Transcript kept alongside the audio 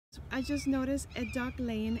I just noticed a duck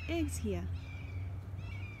laying eggs here.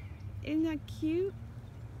 Isn't that cute?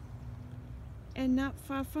 And not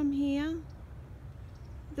far from here,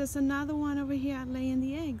 there's another one over here laying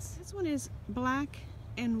the eggs. This one is black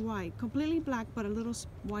and white, completely black, but a little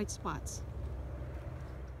white spots.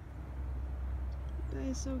 That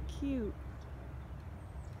is so cute.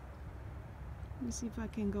 Let me see if I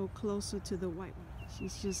can go closer to the white one.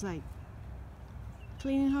 She's just like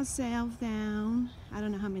cleaning herself down. I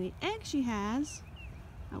don't know how many eggs she has.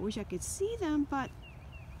 I wish I could see them, but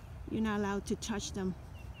you're not allowed to touch them.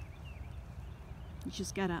 You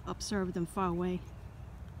just gotta observe them far away.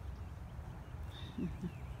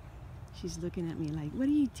 She's looking at me like, what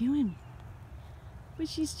are you doing? But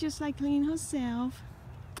she's just like cleaning herself.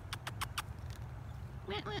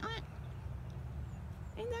 Ain't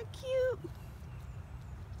that cute?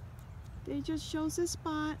 They just shows a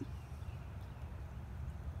spot.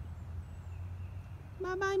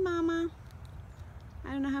 Bye-bye, Mama.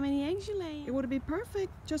 I don't know how many eggs you lay. It would be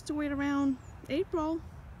perfect just to wait around April,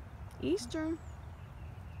 Easter.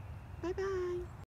 Bye-bye.